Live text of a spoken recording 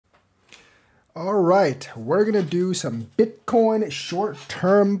All right, we're going to do some Bitcoin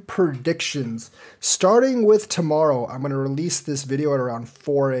short-term predictions. Starting with tomorrow, I'm going to release this video at around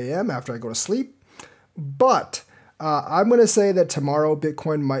 4 a.m. after I go to sleep. But I'm going to say that tomorrow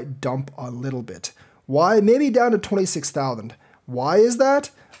Bitcoin might dump a little bit. Why? Maybe down to 26,000. Why is that?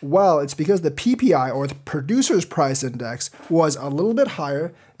 Well, it's because the PPI, or the Producer's Price Index, was a little bit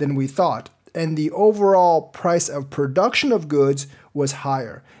higher than we thought, and the overall price of production of goods was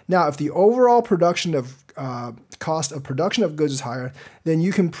higher. Now, if the overall production of cost of production of goods is higher, then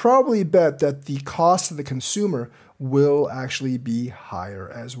you can probably bet that the cost to the consumer will actually be higher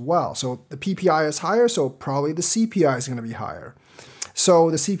as well. So the PPI is higher, so probably the CPI is going to be higher.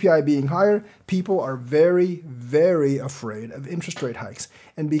 So the CPI being higher, people are very, very afraid of interest rate hikes.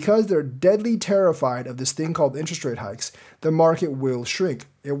 And because they're deadly terrified of this thing called interest rate hikes, the market will shrink.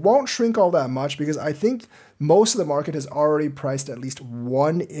 It won't shrink all that much because I think most of the market has already priced at least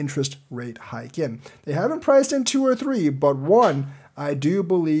one interest rate hike in. They haven't priced in 2 or 3, but one I do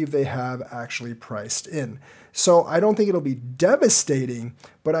believe they have actually priced in. So I don't think it'll be devastating,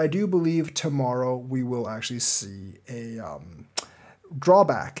 but I do believe tomorrow we will actually see a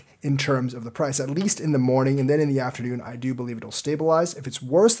drawback in terms of the price, at least in the morning, and then in the afternoon, I do believe it'll stabilize. If it's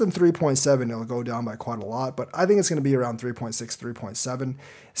worse than 3.7, it'll go down by quite a lot, but I think it's going to be around 3.6, 3.7.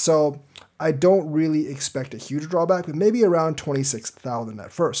 So I don't really expect a huge drawback, but maybe around 26,000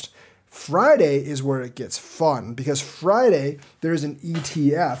 at first. Friday is where it gets fun because Friday there's an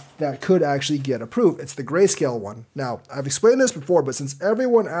ETF that could actually get approved. It's the grayscale one. Now, I've explained this before, but since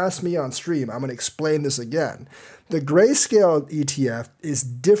everyone asked me on stream, I'm going to explain this again. The grayscale ETF is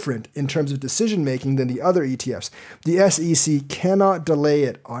different in terms of decision making than the other ETFs. The SEC cannot delay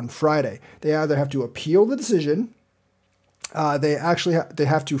it on Friday. They either have to appeal the decision, they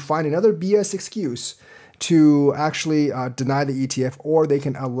have to find another BS excuse to actually deny the ETF, or they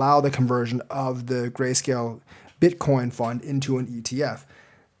can allow the conversion of the grayscale Bitcoin fund into an ETF.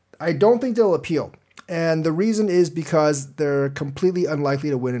 I don't think they'll appeal. And the reason is because they're completely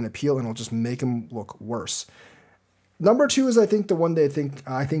unlikely to win an appeal and it'll just make them look worse. Number 2 is I think the one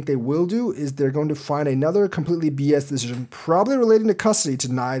I think they will do is they're going to find another completely BS decision, probably relating to custody, to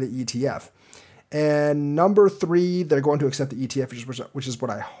deny the ETF. And number 3, they're going to accept the ETF, which is what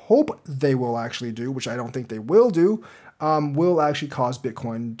I hope they will actually do, which I don't think they will do, will actually cause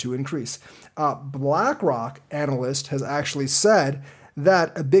Bitcoin to increase. BlackRock analyst has actually said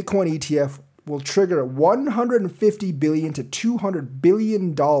that a Bitcoin ETF will trigger $150 billion to $200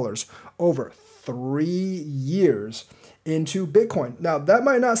 billion over 3 years into Bitcoin. Now, that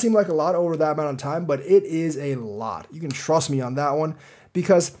might not seem like a lot over that amount of time, but it is a lot. You can trust me on that one,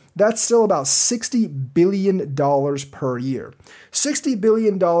 because that's still about $60 billion per year. $60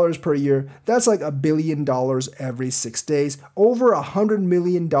 billion per year, that's like $1 billion every 6 days, over $100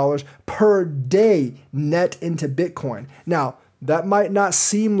 million per day net into Bitcoin. Now, that might not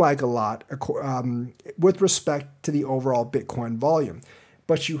seem like a lot with respect to the overall Bitcoin volume,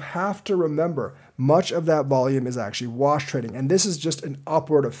 but you have to remember much of that volume is actually wash trading. And this is just an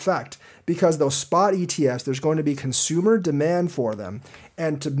upward effect because those spot ETFs, there's going to be consumer demand for them.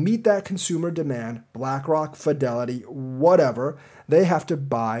 And to meet that consumer demand, BlackRock, Fidelity, whatever, they have to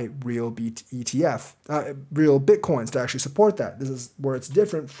buy real real Bitcoins to actually support that. This is where it's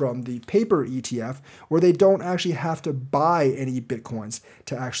different from the paper ETF, where they don't actually have to buy any Bitcoins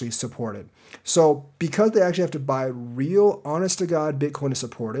to actually support it. So because they actually have to buy real, honest-to-God Bitcoin to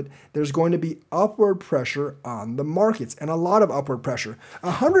support it, there's going to be upward pressure on the markets, and a lot of upward pressure.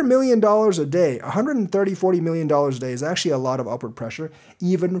 $100 million a day, $140 million a day is actually a lot of upward pressure,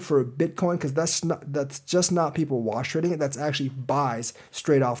 even for Bitcoin, because that's just not people wash trading it. That's actually buys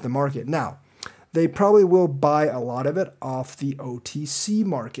straight off the market. Now, they probably will buy a lot of it off the OTC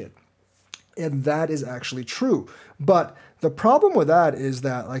market. And that is actually true. But the problem with that is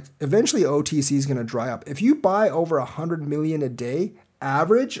that eventually OTC is going to dry up. If you buy over 100 million a day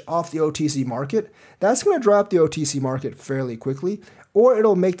average off the OTC market, that's going to dry up the OTC market fairly quickly, or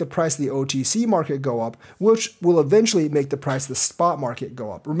it'll make the price of the OTC market go up, which will eventually make the price of the spot market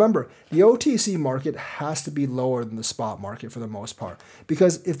go up. Remember, the OTC market has to be lower than the spot market for the most part,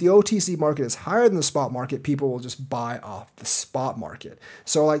 because if the OTC market is higher than the spot market, people will just buy off the spot market.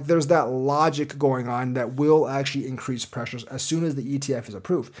 So there's that logic going on that will actually increase pressures as soon as the ETF is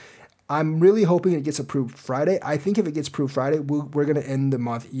approved. I'm really hoping it gets approved Friday. I think if it gets approved Friday, we're going to end the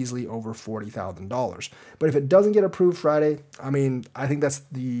month easily over $40,000. But if it doesn't get approved Friday, I think that's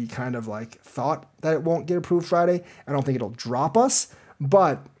the kind of thought that it won't get approved Friday. I don't think it'll drop us,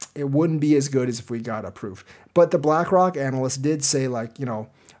 but it wouldn't be as good as if we got approved. But the BlackRock analyst did say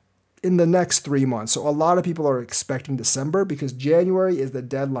in the next 3 months. So a lot of people are expecting December because January is the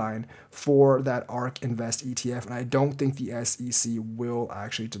deadline for that ARK Invest ETF, and I don't think the SEC will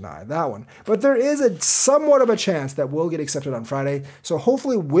actually deny that one. But there is a somewhat of a chance that will get accepted on Friday. So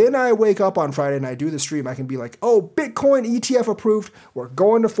hopefully when I wake up on Friday and I do the stream, I can be like, oh, Bitcoin ETF approved. We're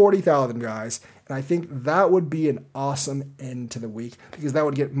going to 40,000, guys. And I think that would be an awesome end to the week because that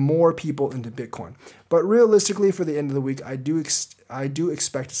would get more people into Bitcoin. But realistically, for the end of the week, I do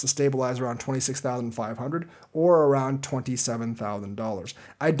expect us to stabilize around 26,500 or around $27,000.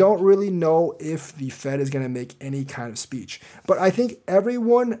 I don't really know if the Fed is going to make any kind of speech, but I think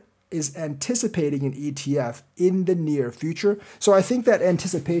everyone is anticipating an ETF in the near future. So I think that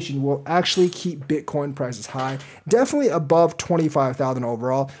anticipation will actually keep Bitcoin prices high, definitely above 25,000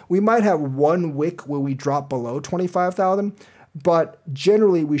 overall. We might have one wick where we drop below 25,000, but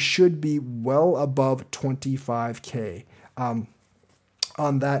generally we should be well above 25K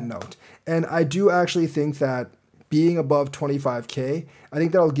on that note. And I do actually think that being above 25K, I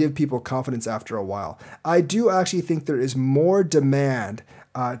think that'll give people confidence after a while. I do actually think there is more demand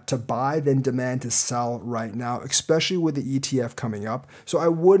to buy than demand to sell right now, especially with the ETF coming up. So I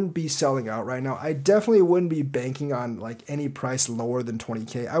wouldn't be selling out right now. I definitely wouldn't be banking on like any price lower than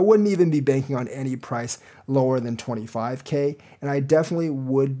 20K. I wouldn't even be banking on any price lower than 25K. And I definitely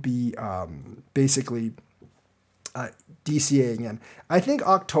would be basically DCAing in. I think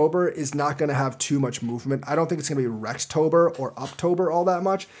October is not going to have too much movement. I don't think it's going to be Rextober or Uptober all that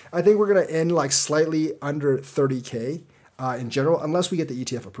much. I think we're going to end like slightly under 30K. In general, unless we get the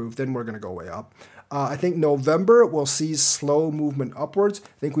ETF approved, then we're going to go way up. I think November will see slow movement upwards.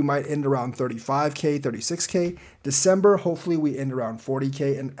 I think we might end around 35K, 36K. December, hopefully we end around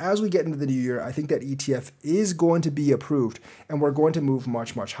 40K. And as we get into the new year, I think that ETF is going to be approved and we're going to move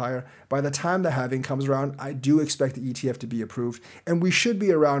much, much higher. By the time the halving comes around, I do expect the ETF to be approved and we should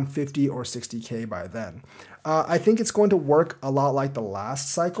be around 50 or 60K by then. I think it's going to work a lot like the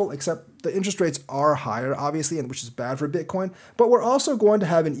last cycle, except the interest rates are higher, obviously, and which is bad for Bitcoin. But we're also going to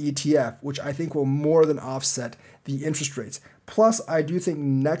have an ETF, which I think will more than offset the interest rates. Plus, I do think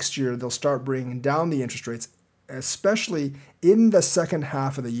next year they'll start bringing down the interest rates, especially in the second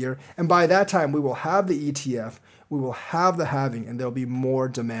half of the year. And by that time, we will have the ETF, we will have the halving, and there'll be more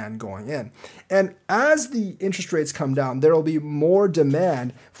demand going in. And as the interest rates come down, there will be more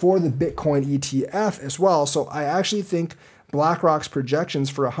demand for the Bitcoin ETF as well. So I actually think BlackRock's projections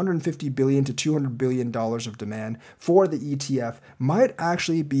for $150 billion to $200 billion of demand for the ETF might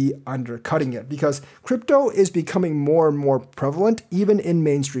actually be undercutting it because crypto is becoming more and more prevalent, even in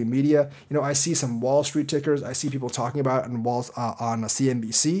mainstream media. You know, I see some Wall Street tickers. I see people talking about it on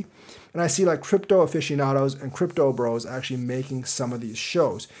CNBC. And I see like crypto aficionados and crypto bros actually making some of these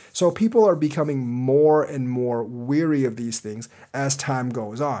shows. So people are becoming more and more weary of these things as time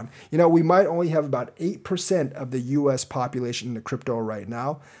goes on. You know, we might only have about 8% of the US population into crypto right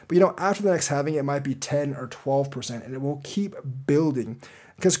now. But you know, after the next halving, it might be 10 or 12%, and it will keep building.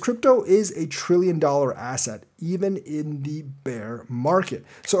 Because crypto is a $1 trillion asset, even in the bear market.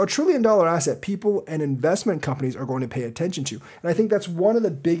 So $1 trillion asset, people and investment companies are going to pay attention to. And I think that's one of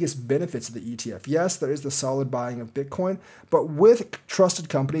the biggest benefits of the ETF. Yes, there is the solid buying of Bitcoin, but with trusted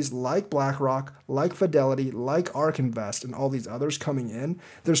companies like BlackRock, like Fidelity, like ARK Invest, and all these others coming in,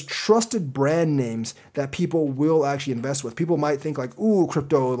 there's trusted brand names that people will actually invest with. People might think like, ooh,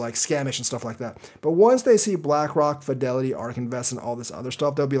 crypto, like scamish and stuff like that. But once they see BlackRock, Fidelity, ARK Invest, and all this other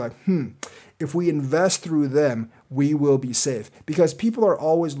stuff, they'll be like, if we invest through them, we will be safe. Because people are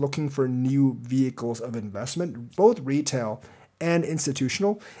always looking for new vehicles of investment, both retail and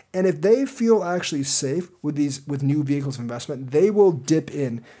institutional. And if they feel actually safe with new vehicles of investment, they will dip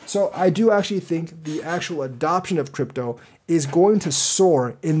in. So I do actually think the actual adoption of crypto is going to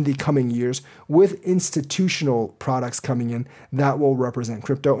soar in the coming years with institutional products coming in that will represent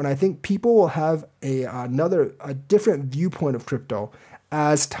crypto. And I think people will have a different viewpoint of crypto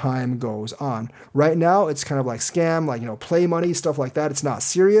as time goes on. Right now, it's kind of like scam, like, you know, play money, stuff like that. It's not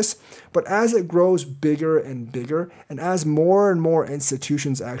serious. But as it grows bigger and bigger, and as more and more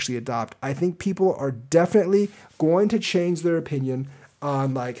institutions actually adopt, I think people are definitely going to change their opinion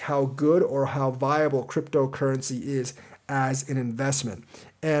on like how good or how viable cryptocurrency is as an investment.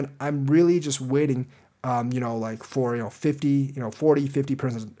 And I'm really just waiting, like for, 40,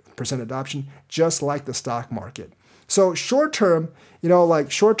 50% adoption, just like the stock market. So short term,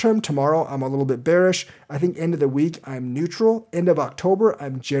 short term tomorrow, I'm a little bit bearish. I think end of the week, I'm neutral. End of October,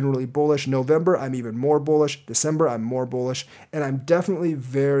 I'm generally bullish. November, I'm even more bullish. December, I'm more bullish. And I'm definitely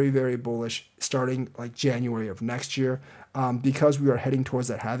very, very bullish starting like January of next year because we are heading towards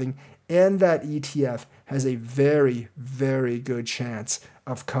that halving. and that ETF has a very, very good chance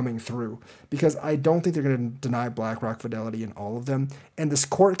of coming through, because I don't think they're going to deny BlackRock, Fidelity, and all of them. And this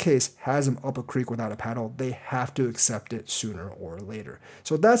court case has them up a creek without a paddle. They have to accept it sooner or later.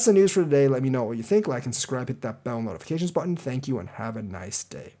 So that's the news for today. Let me know what you think. Like and subscribe, hit that bell notifications button. Thank you and have a nice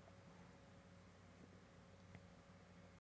day.